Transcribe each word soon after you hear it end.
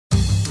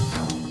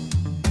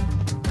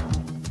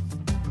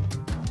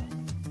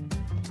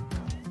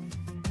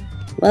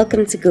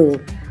Welcome to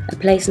Goole, a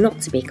place not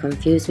to be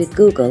confused with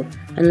Google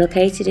and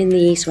located in the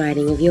East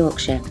Riding of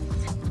Yorkshire.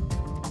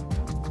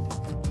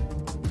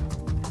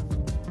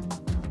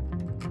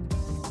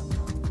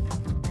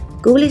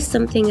 Goole is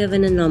something of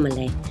an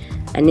anomaly,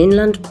 an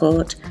inland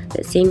port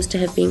that seems to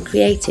have been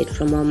created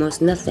from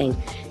almost nothing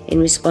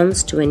in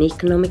response to an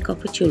economic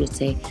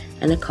opportunity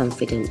and a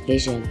confident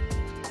vision.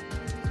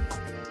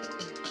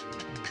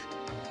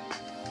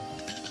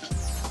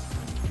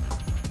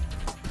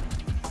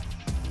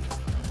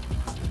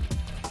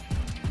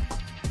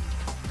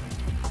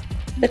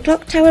 The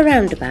Clock Tower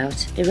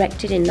roundabout,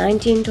 erected in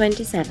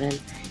 1927,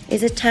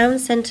 is a town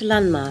centre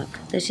landmark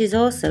that is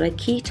also a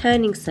key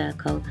turning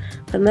circle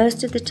for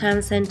most of the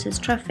town centre's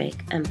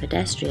traffic and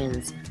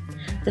pedestrians.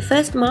 The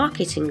first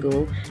market in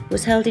Goole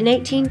was held in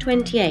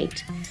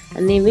 1828,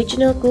 and the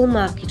original Goole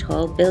Market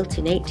Hall, built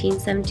in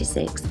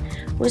 1876,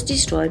 was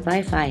destroyed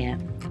by fire.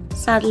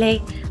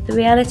 Sadly, the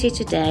reality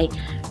today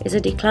is a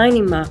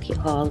declining market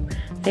hall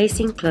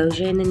facing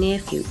closure in the near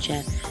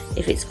future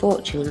if its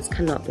fortunes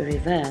cannot be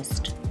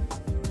reversed.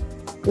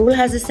 Goole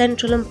has a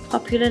central and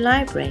popular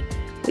library,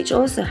 which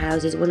also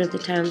houses one of the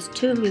town's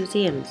two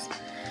museums.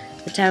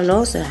 The town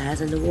also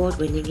has an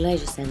award-winning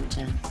leisure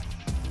centre.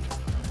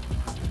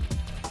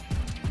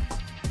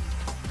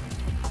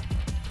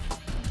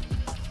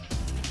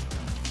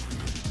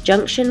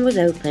 Junction was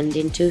opened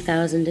in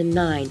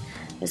 2009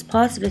 as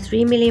part of a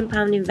 £3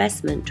 million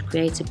investment to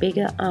create a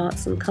bigger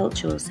arts and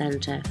cultural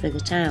centre for the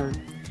town.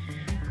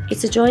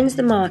 It adjoins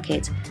the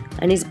market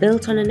and is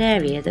built on an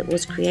area that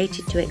was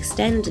created to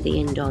extend the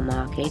indoor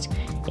market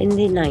in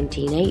the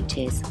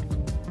 1980s.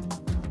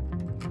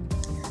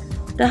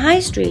 The High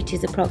Street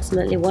is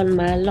approximately 1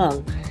 mile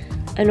long,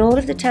 and all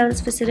of the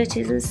town's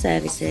facilities and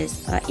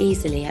services are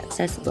easily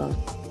accessible.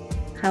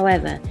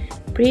 However,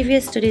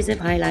 previous studies have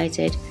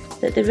highlighted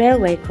that the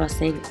railway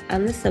crossing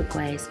and the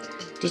subways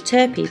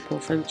deter people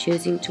from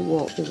choosing to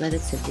walk the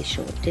relatively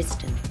short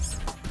distance.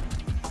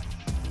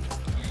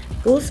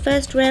 Goole's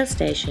first rail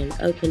station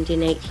opened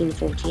in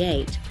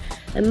 1848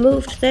 and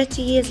moved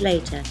 30 years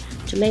later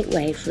to make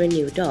way for a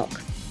new dock.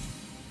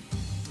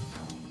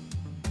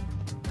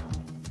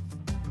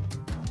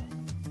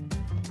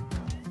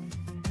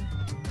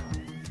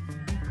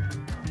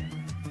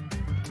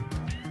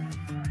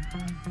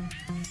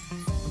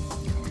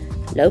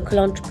 Local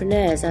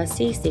entrepreneurs are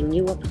seizing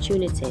new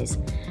opportunities.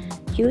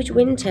 Huge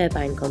wind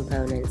turbine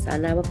components are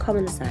now a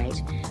common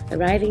sight,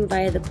 arriving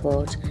via the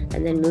port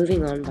and then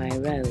moving on by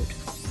road.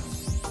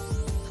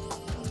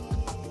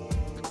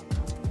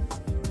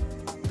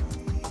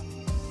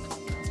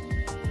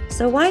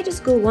 So why does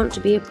Goole want to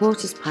be a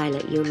Portas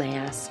pilot, you may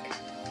ask?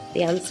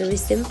 The answer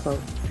is simple.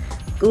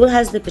 Goole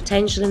has the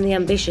potential and the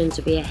ambition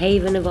to be a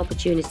haven of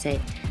opportunity,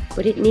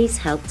 but it needs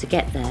help to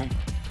get there.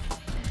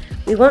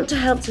 We want to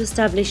help to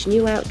establish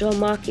new outdoor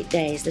market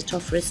days that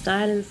offer a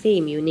style and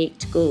theme unique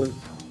to Goole.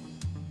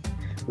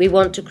 We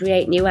want to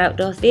create new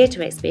outdoor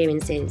theatre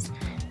experiences,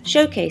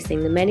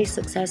 showcasing the many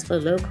successful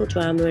local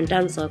drama and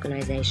dance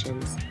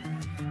organisations.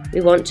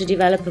 We want to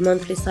develop a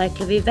monthly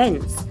cycle of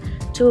events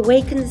to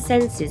awaken the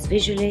senses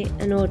visually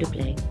and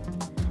audibly.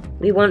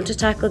 We want to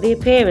tackle the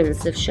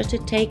appearance of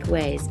shuttered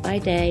takeaways by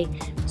day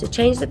to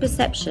change the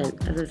perception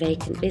of a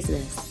vacant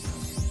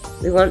business.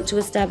 We want to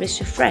establish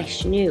a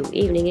fresh, new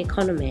evening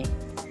economy.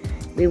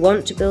 We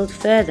want to build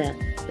further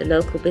the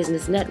local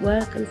business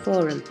network and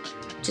forum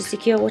to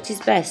secure what is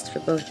best for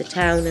both the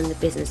town and the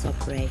business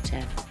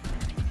operator.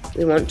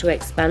 We want to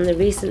expand the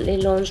recently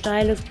launched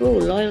Isle of Goole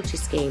loyalty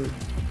scheme.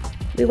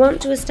 We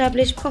want to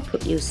establish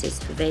pop-up uses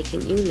for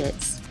vacant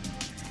units.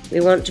 We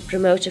want to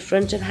promote a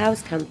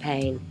front-of-house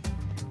campaign,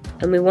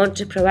 and we want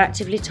to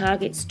proactively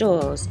target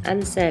stores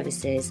and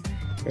services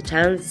the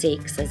town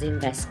seeks as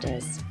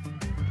investors.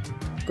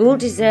 Goole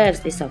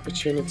deserves this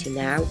opportunity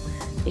now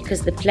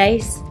because the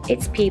place,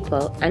 its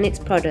people and its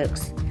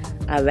products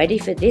are ready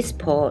for this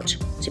port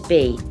to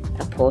be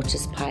a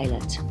Portas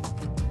pilot.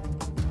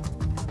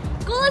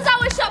 Goole is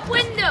our shop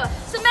window.